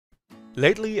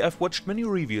Lately, I've watched many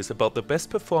reviews about the best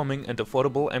performing and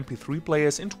affordable MP3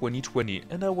 players in 2020,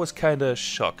 and I was kinda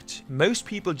shocked. Most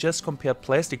people just compared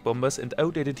plastic bombers and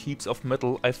outdated heaps of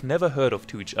metal I've never heard of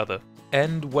to each other.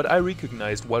 And what I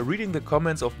recognized while reading the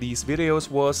comments of these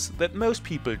videos was that most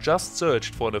people just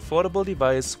searched for an affordable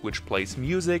device which plays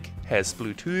music, has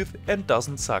Bluetooth and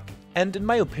doesn't suck. And in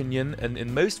my opinion, and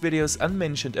in most videos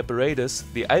unmentioned apparatus,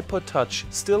 the iPod Touch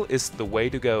still is the way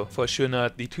to go. For sure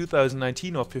not the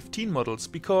 2019 or 15 models,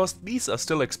 because these are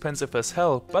still expensive as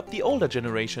hell, but the older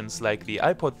generations like the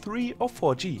iPod 3 or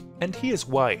 4G. And here's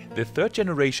why. The third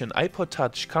generation iPod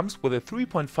Touch comes with a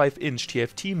 3.5-inch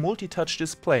TFT multi-touch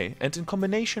display, and in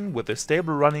combination with a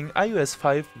stable running iOS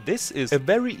 5, this is a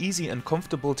very easy and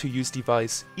comfortable to use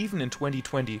device, even in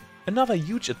 2020. Another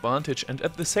huge advantage, and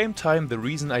at the same time the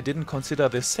reason I didn't consider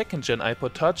the second gen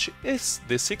iPod Touch, is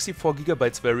the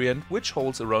 64GB variant, which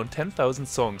holds around 10,000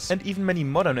 songs, and even many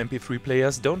modern MP3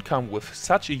 players don't come with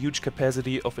such a huge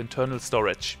capacity of internal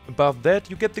storage. Above that,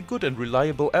 you get the good and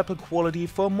reliable Apple quality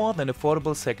for more than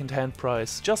affordable second-hand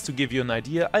price. Just to give you an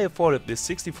idea, I afforded this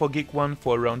 64GB one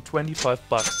for around 25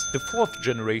 bucks. The fourth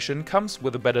generation comes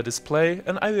with a better display,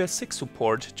 an iOS 6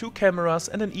 support, 2 cameras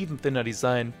and an even thinner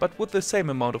design, but with the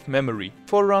same amount of memory.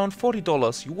 For around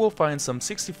 $40 you will find some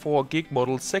 64GB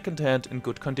models second-hand in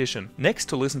good condition. Next,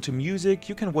 to listen to music,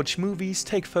 you can watch movies,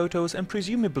 take photos, and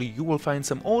presumably you will find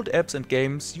some old apps and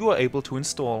games you are able to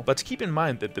install. But keep in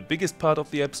mind that the biggest part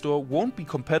of the App Store won't be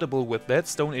compatible with that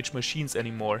Stone Age machines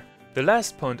anymore. The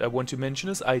last point I want to mention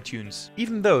is iTunes.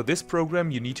 Even though this program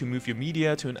you need to move your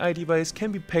media to an iDevice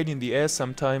can be pain in the ass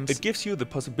sometimes, it gives you the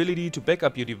possibility to back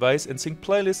up your device and sync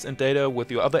playlists and data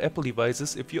with your other Apple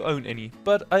devices if you own any.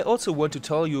 But I also want to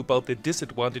tell you about the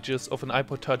disadvantages of an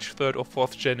iPod Touch 3rd or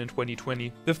 4th gen in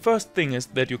 2020. The first thing is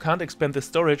that you can't expand the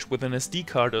storage with an SD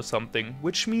card or something,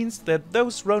 which means that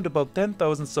those round about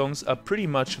 10,000 songs are pretty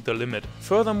much the limit.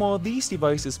 Furthermore, these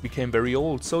devices became very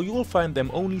old, so you will find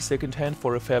them only second-hand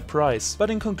for a fair price. But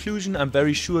in conclusion, I'm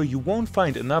very sure you won't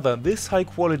find another this high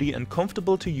quality and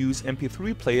comfortable to use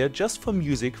MP3 player just for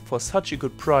music for such a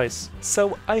good price.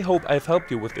 So I hope I've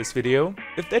helped you with this video.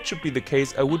 If that should be the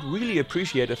case, I would really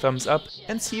appreciate a thumbs up,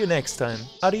 and see you next time.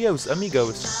 Adios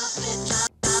amigos.